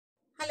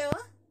Hello,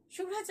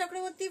 Shubha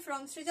Chakraborty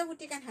from Srija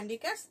Boutique and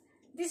Handicrafts.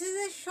 This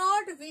is a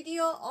short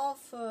video of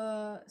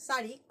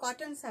sari,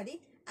 cotton sari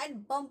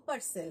and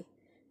bumper sale.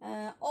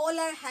 All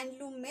are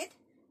handloom made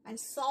and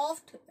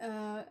soft,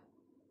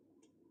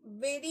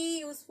 very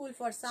useful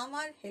for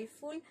summer,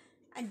 helpful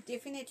and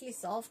definitely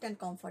soft and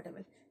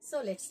comfortable.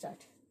 So let's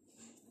start.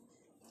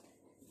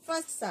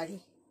 First sari,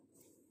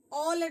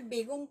 all are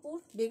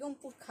Begampur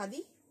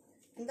khadi,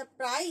 and the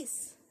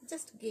price,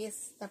 just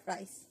guess the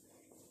price.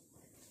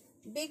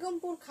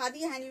 Begampur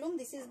khadi handloom.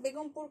 This is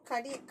Begampur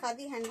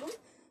khadi handloom.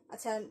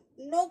 Achha,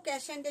 no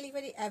cash and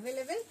delivery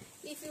available.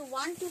 If you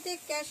want to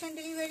take cash and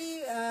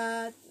delivery,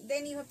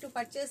 then you have to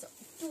purchase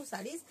 2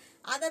 sarees.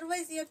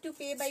 Otherwise, you have to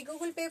pay by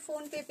Google Pay,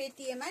 Phone Pay,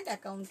 Paytm and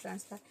account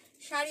transfer.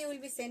 Saree will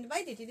be sent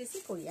by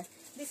DTDC courier.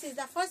 This is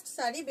the first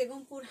saree,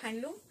 Begampur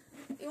handloom.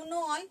 You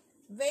know all,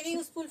 very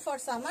useful for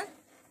summer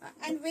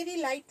and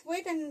very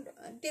lightweight, and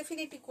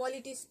definitely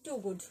quality is too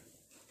good.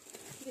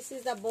 This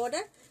is the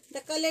border. The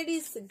color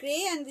is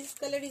grey and this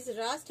color is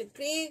rust.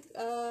 Grey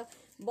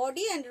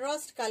body and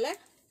rust color.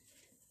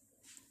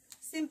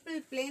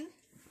 Simple plain.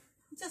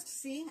 Just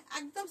see,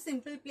 ekdam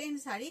simple plain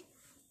sari.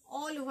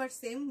 All over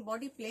same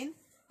body plain.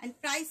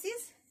 And price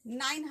is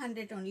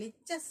 900 only.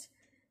 Just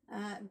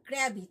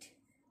grab it.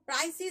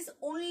 Price is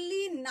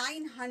only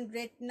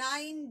 900,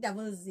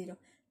 900.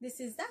 This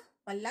is the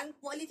pallang.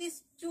 Quality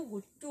is too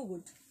good, too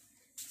good.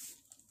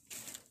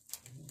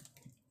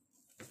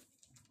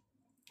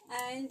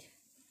 And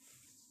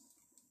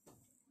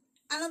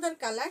another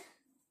color,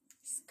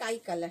 sky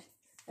color,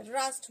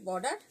 rust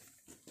border.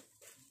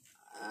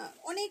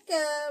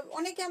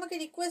 অনেকে আমাকে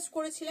request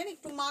করেছিলেন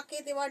একটু মাকে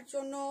দেওয়ার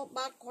জন্য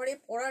বা ঘরে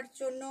পরার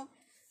জন্য,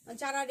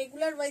 যারা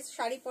রেগুলার ওয়াইজ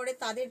শাড়ি পরে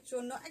তাদের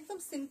জন্য একদম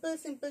সিম্পল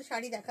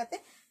শাড়ি দেখাতে।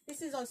 This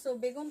is also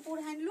Begampur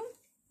handloom.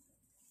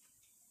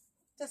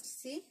 Just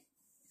see,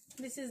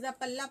 this is the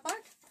পাল্লা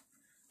part,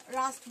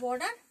 rushed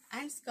border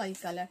and sky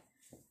colour,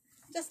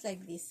 just like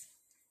this.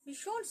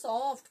 ভীষণ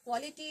soft,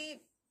 quality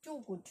too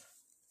good.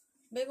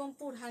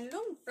 Begampur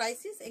handloom.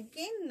 Price is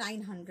again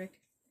 900.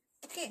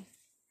 Okay,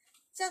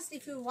 just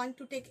if you want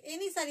to take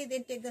any saree,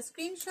 then take the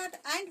screenshot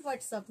and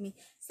WhatsApp me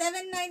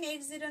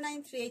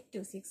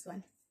 7980938261.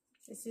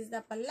 This is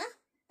the palla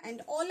and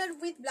all are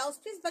with blouse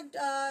piece, but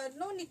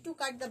no need to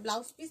cut the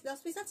blouse piece.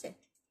 Blouse piece ache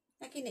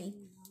naki nei?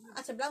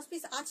 Acha, blouse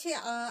piece ache,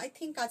 I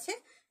think ache,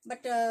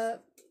 but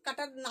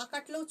কাটার না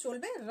কাটলেও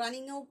চলবে,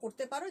 running এও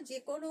পড়তে পারো, যে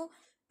কোনো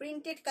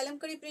printed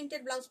kalamkari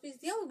printed blouse piece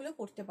দিয়েও ওগুলো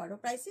পড়তে পারো।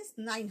 Price is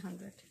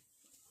 900।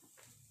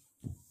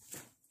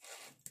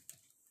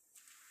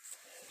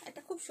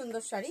 একটা খুব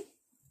সুন্দর শাড়ি।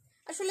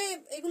 আসলে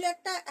এগুলো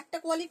একটা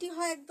কোয়ালিটি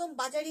হয়, একদম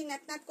বাজারি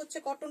ন্যাট করছে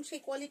কটন,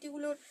 সেই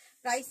কোয়ালিটিগুলোর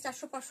প্রাইস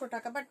 400-500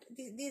 টাকা, but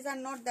these are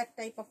not that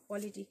type of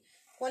quality.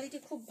 Quality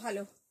খুব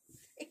ভালো।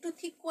 একটু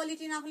থিক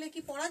কোয়ালিটি না হলে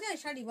কি পরা যায়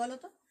শাড়ি বলো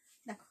তো?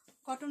 দেখো,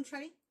 কটন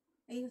শাড়ি,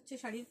 এই হচ্ছে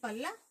শাড়ির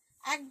পাল্লা,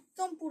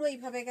 একদম পুরো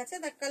এইভাবে গেছে।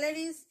 The colour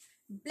is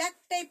black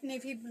type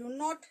navy blue,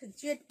 not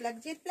jet black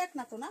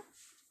na to na,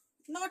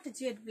 not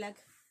jet black.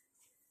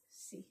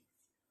 See,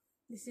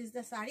 this is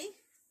the sari,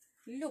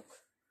 look,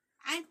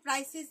 and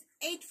price is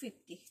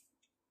 850.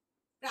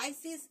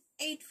 Price is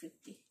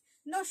 850,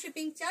 no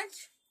shipping charge.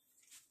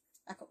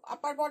 দেখো,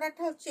 upper border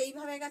টা হচ্ছে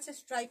এইভাবে গেছে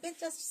স্ট্রাইপে,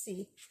 just see,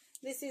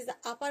 this is the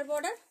upper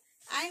border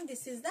and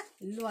this is the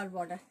lower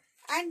border,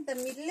 and the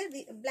middle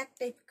the black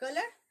type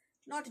color,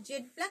 not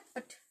jet black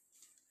but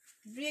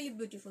really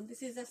beautiful.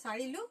 This is the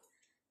sari look.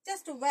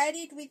 Just wear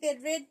it with a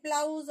red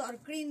blouse or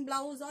green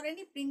blouse or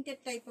any printed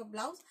type of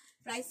blouse.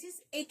 Price is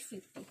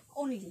 850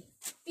 only.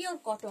 Pure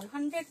cotton,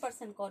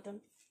 100% cotton.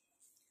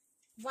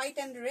 White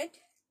and red.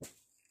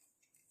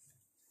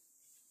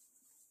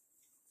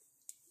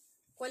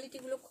 Quality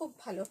গুলো খুব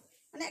ভালো,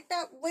 মানে একটা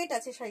wait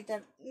আছে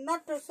শাড়িটার,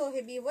 not so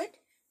heavy weight.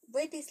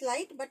 Weight is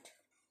light but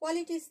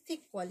quality is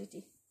thick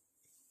quality.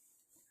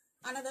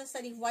 Another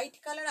saree, white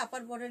color,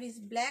 upper border is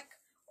black,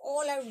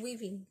 all are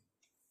weaving.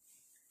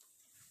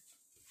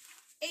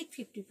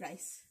 850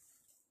 price,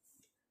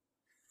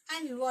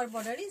 and lower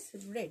border is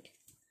red.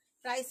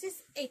 Price is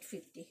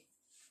 850.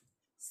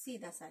 See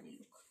the saree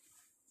look.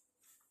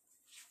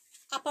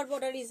 Upper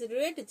border is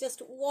red, just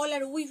all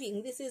are weaving.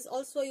 This is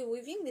also a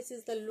weaving. This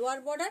is the lower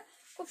border.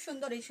 খুব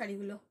সুন্দর এই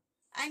শাড়িগুলো,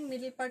 and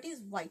middle part is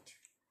white,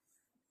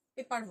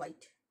 paper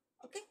white.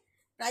 Okay,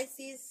 price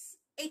is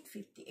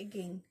 850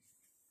 again.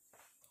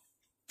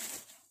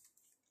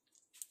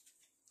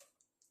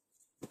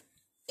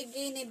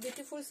 Again a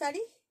beautiful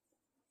saree,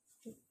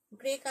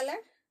 gray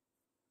color,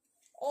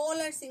 all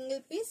are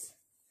single piece,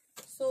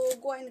 so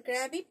go and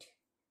grab it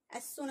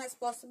as soon as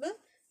possible.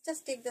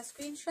 Just take the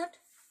screenshot,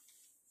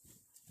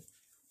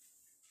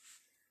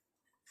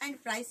 and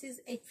price is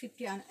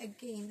 850. And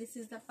again, this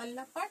is the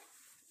palla part,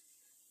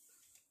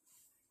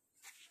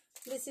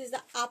 this is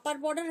the upper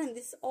border, and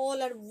this all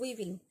are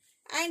weaving,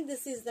 and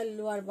this is the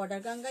lower border,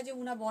 Ganga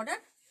Jamuna border,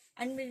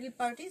 and middle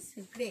part is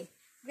gray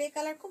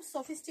color, খুব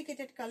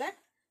sophisticated color.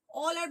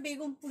 All are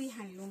Begampuri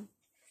handloom.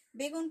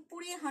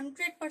 Begampuri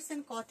 100%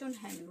 cotton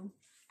handloom,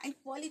 and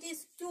quality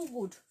is too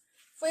good.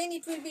 When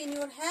it will be in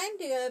your hand,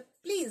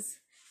 please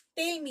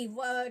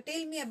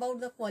tell me about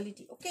the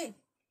quality. Okay,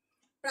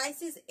 price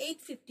is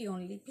 850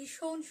 only.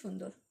 ভীষণ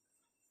সুন্দর,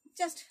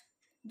 just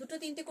দুটো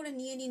তিনটে করে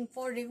নিয়ে নিন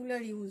for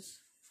regular use.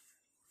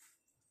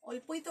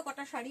 অল্পই তো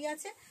কটা শাড়ি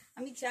আছে,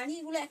 আমি জানি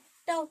এগুলো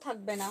একটাও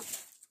থাকবে না।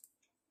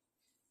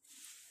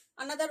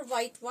 Another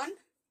white one.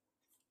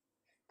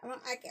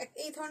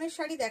 এই ধরনের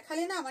শাড়ি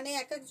দেখালে না মানে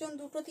এক একজন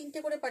দুটো তিনটে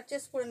করে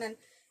পারচেস করে নেন,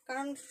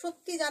 কারণ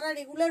সত্যি যারা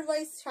রেগুলার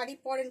ওয়াইজ শাড়ি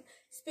পরেন,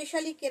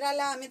 স্পেশালি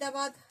কেরালা,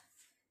 আহমেদাবাদ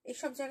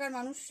এইসব জায়গার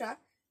মানুষরা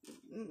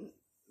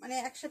মানে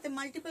একসাথে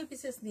মাল্টিপল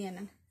পিসেস নিয়ে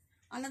নেন।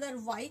 Another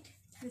white,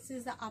 this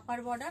is the upper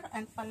border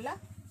and পাল্লা।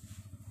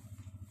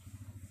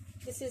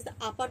 This is the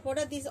upper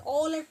border. These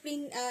all are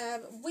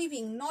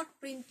weaving, not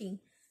printing.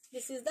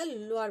 This is the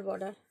lower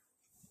border.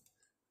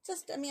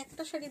 Just আমি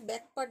একটা শাড়ির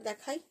ব্যাক পার্ট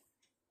দেখাই।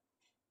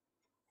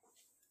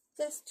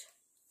 Just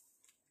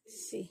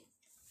see.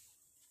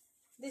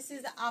 This is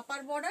the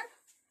upper border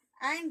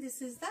and this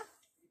is the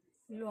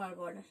lower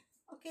border.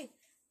 Okay.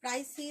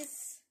 Price is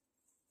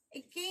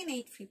again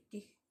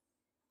 850.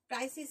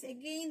 Price is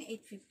again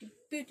 850.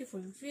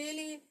 Beautiful.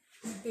 Really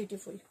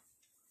beautiful.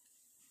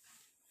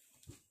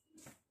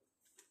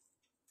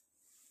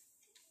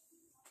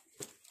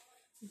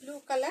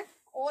 Blue color,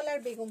 all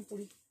are Begampur.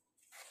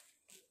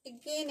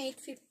 Again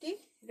 850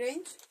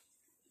 range.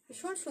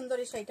 ভীষণ সুন্দর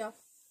এই শাড়িটা,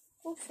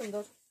 খুব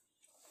সুন্দর।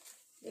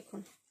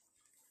 দেখুন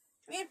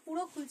আমি এর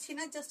পুরো খুলছি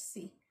না, just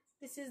see.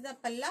 This is the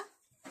পাল্লা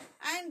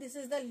and this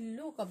is the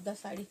look of the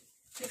saree.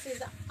 This is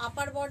the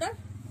upper border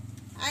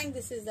and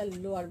this is the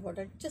lower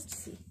border. Just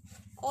see,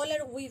 all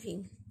are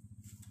weaving,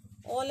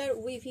 all are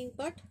weaving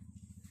part.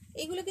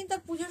 এইগুলো কিন্তু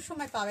আর পুজোর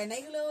সময় পাবে না,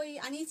 এগুলো ওই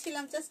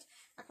আনিয়েছিলাম just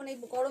এখন এই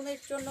গরমের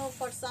জন্য,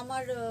 ফর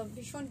সামার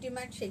ভীষণ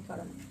ডিমান্ড, সেই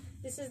কারণে।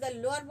 This is the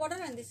lower border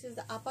and this is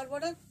the upper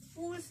border.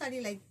 Full sari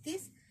like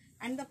this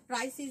and the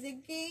price is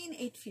again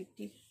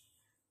 850।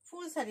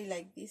 Full sari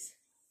like this,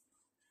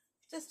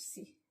 just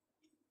see.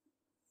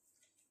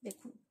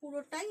 দেখুন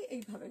পুরোটাই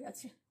এইভাবে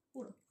গেছে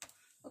পুরো।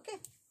 ওকে,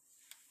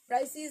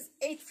 price is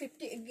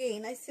 850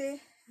 again.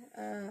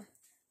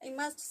 I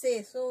must say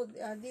so.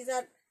 These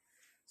are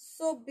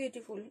so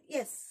beautiful.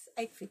 Yes,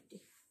 850.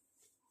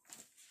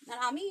 আর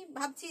আমি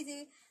ভাবছি যে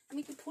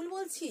আমি কি ভুল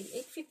বলছি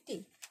 850,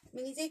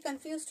 আমি নিজেই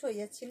কনফিউজড হয়ে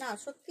যাচ্ছি। না,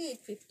 সত্যি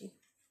 850।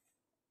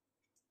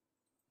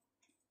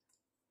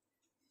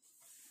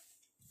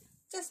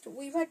 Just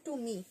weaver to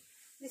me.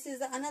 This is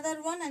the another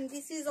one and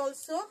this is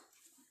also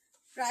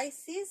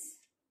price is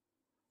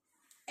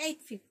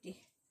 850.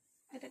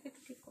 এটাকে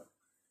একটু ঠিক করো।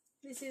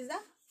 This is the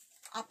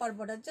upper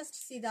border. Just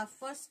see the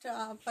first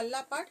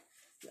palla part,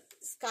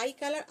 sky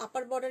color.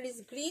 Upper border is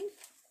green,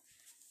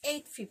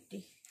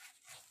 850,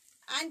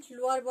 and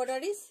lower border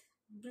is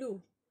blue,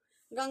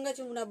 Ganga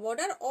Jamuna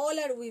border. All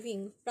are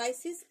weaving.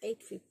 Price is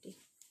 850.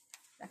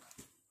 দেখো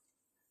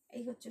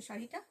এই হচ্ছে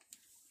শাড়িটা,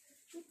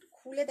 একটু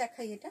খুলে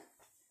দেখাই।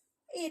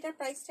 এটার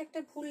প্রাইসটা একটা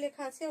ভুল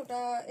লেখা আছে, ওটা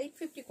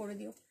 850 করে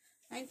দিও,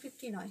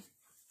 950 নয়।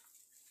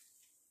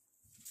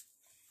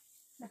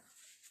 দেখো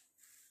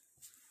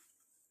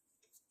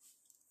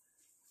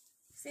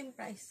same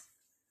price,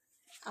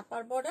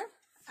 upper border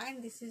and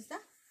this is the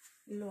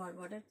lower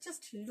border.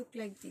 Just look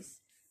like this,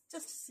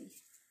 just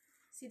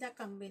see the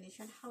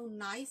combination, how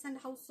nice and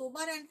how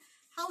sober and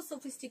how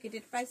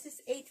sophisticated. Price is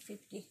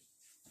 850.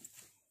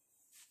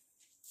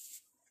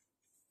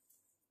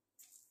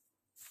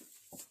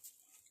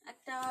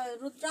 একটা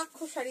রুদ্রাক্ষ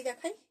শাড়ি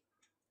দেখাই।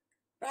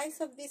 Price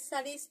of this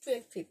sari is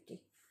 1250।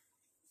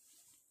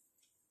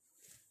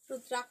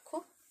 Rudraksha,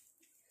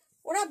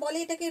 ওরা বলে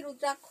এটাকে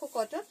rudraksha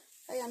cotton,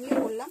 তাই আমিও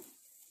বললাম,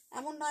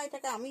 এমন নয়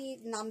এটাকে আমি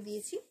নাম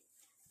দিয়েছি,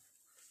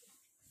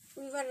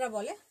 উইভাররা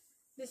বলে।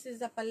 দিস ইজ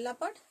দ্য পাল্লা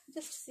part,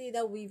 just see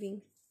the weaving.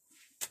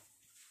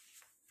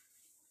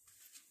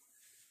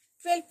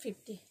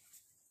 1250.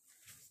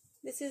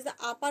 This is the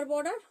upper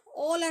border,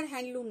 all are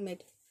handloom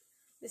made.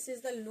 This is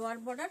the lower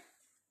border,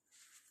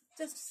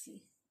 just see.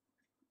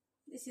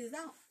 This is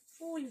the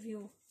full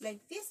view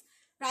like this.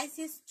 Price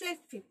is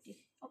 1250.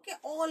 Okay,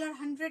 all are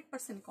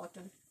 100%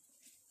 cotton.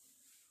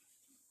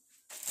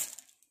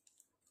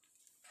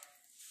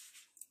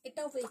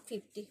 এটাও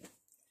 850।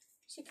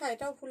 শিখা,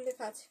 এটাও ফুল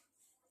লেখা আছে।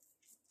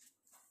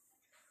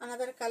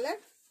 Another colour,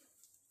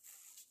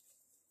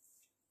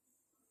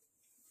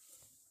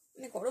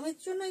 মানে গরমের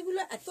জন্য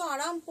এগুলো এত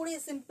আরাম পরে,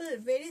 সিম্পল,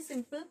 ভেরি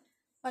সিম্পল।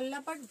 পাল্লা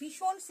পার্ট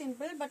ভীষণ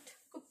সিম্পল বাট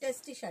খুব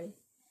tasty sari.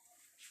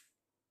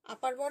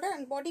 Upper border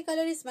and body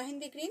color is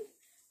mehndi green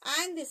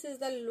and this is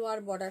the lower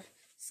border,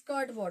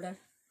 skirt border.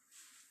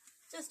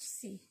 Just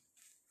see,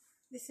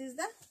 this is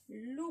the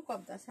look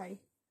of the saree.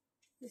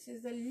 This is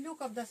the look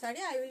of the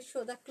saree. I will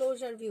show the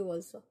closer view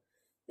also.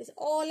 This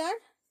all are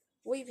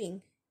weaving,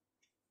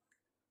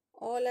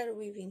 all are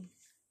weaving,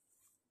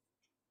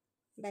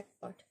 back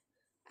part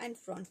and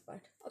front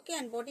part. Okay,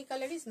 and body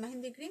color is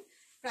mehendi green.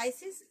 Price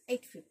is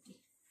 850.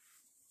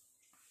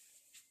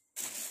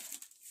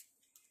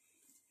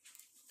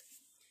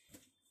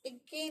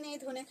 Again a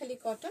Dhonekhali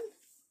cotton.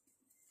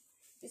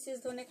 This is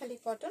Dhonekhali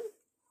cotton,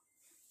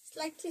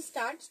 slightly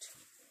starched,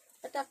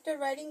 but after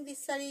wearing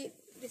this saree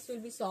this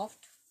will be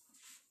soft.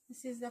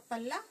 This is the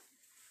palla,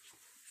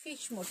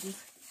 fish motif.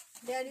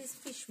 There is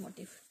fish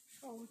motif.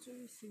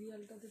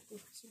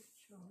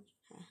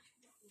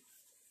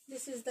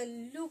 This is the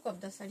look of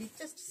the saree.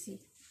 Just see.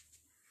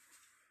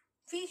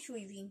 Fish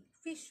weaving.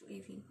 Fish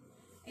weaving.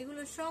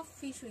 Egulo shop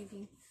fish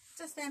weaving.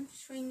 Just I am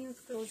showing you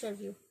closer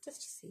view.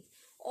 Just see.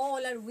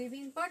 All are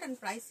weaving part and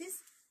price is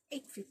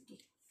 850.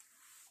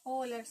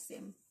 All are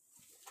same.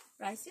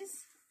 Price is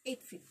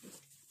 850.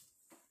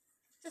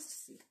 Just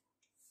see.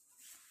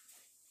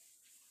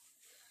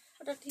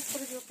 ওটা ঠিক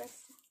করে দিও price.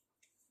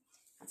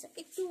 আচ্ছা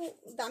একটু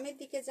দামের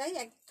দিকে যাই,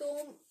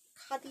 একদম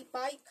খাদি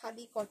পাই,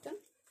 খাদি কটন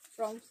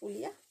ফ্রম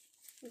ফুলিয়া।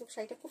 কিন্তু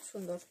শাড়িটা খুব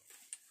সুন্দর,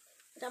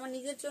 এটা আমার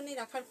নিজের জন্যই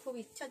রাখার খুব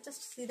ইচ্ছা।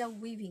 Just see the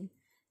weaving,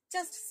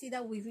 just see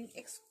the weaving,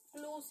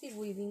 exclusive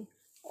weaving,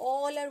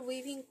 all are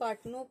weaving part,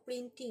 no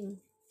printing.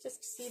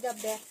 Just see the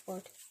back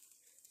part.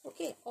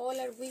 Okay, all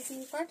are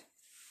weaving part.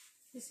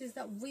 This is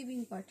the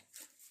weaving part,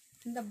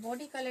 and the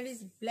body color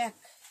is black,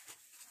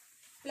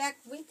 black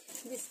with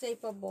this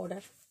type of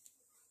border.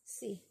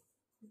 See,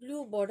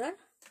 blue border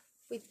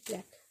with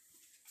black.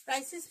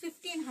 Price is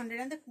 1500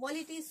 and the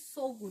quality is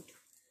so good.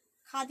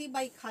 Khadi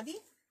by khadi.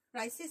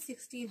 Price is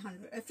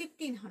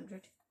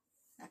 1500.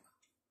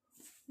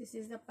 This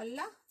is the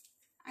palla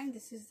and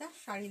this is the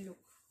shari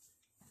look.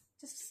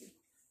 Just see.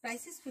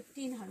 Price is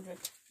 1500.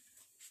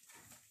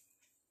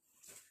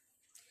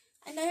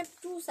 And I have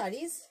two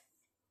sarees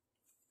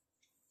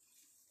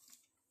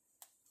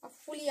of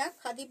Fulia,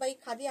 khadi by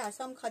khadi,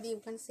 Assam khadi,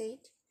 you can say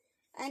it.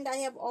 And I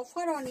have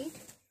offer on it.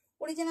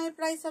 Original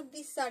price of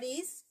this saree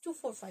is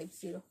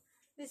 2450.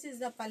 This is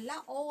the palla,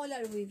 all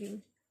are weaving.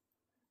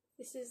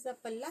 This is the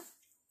palla,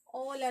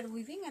 all are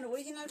weaving, and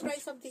original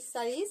price of this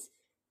saree is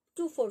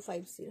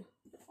 2450.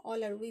 All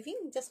are weaving,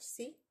 just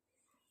see.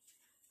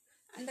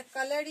 And the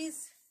color is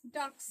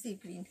dark sea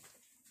green.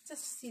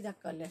 Just see the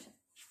color,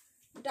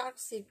 dark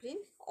sea green.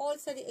 All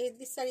saree,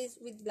 this saree is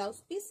with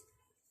blouse piece.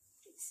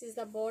 This is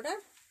the border.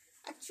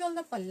 Actual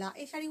the palla.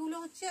 এই শাড়িগুলো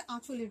হচ্ছে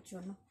আঁচলের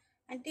জন্য,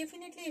 and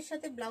definitely এর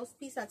সাথে blouse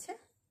piece আছে.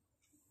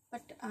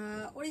 But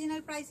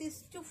original price is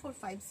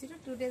 2450.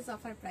 Today's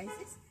offer price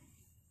is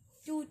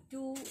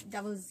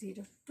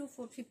 2200.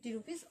 2450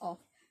 rupees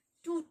off.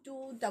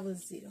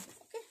 2200.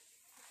 Okay.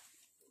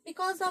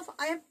 Because of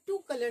I have two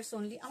colors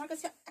only. আমার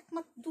কাছে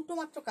দুটো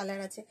মাত্র কালার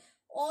আছে.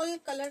 All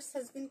colors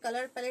has been,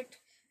 color palette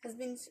has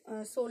been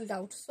sold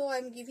out. So I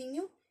am giving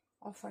you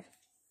offer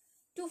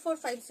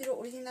 2450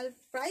 original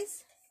price.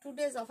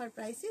 Today's offer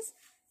price is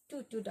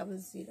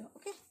 2200.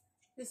 Okay.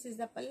 This is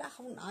the palla.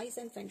 How nice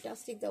and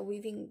fantastic the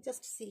weaving.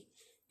 Just see.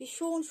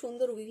 ভীষণ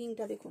সুন্দর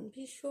উইভিংটা দেখুন,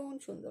 ভীষণ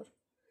সুন্দর।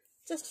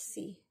 Just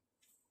see,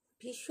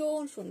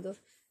 ভীষণ সুন্দর।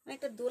 মানে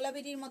একটা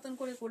দোলাবেরির মতন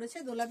করে করেছে।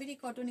 দোলাবেরি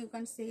কটন, ইউ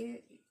ক্যান সে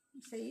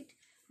ইট।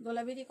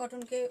 দোলাবেরি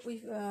কটনকে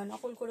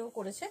নকল করেও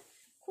করেছে,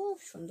 খুব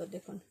সুন্দর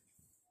দেখুন।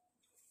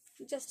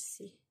 Just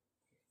see.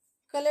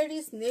 Colour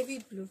is navy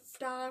blue,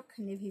 dark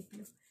navy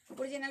blue.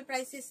 Original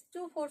price is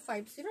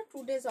 2450.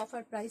 Today's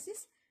offer price is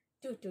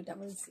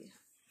 2200.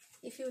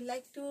 If you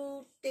like to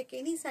take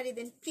any saree,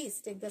 then please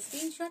take the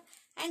screenshot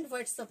and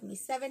WhatsApp me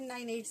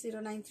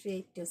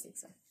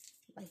 7980938261.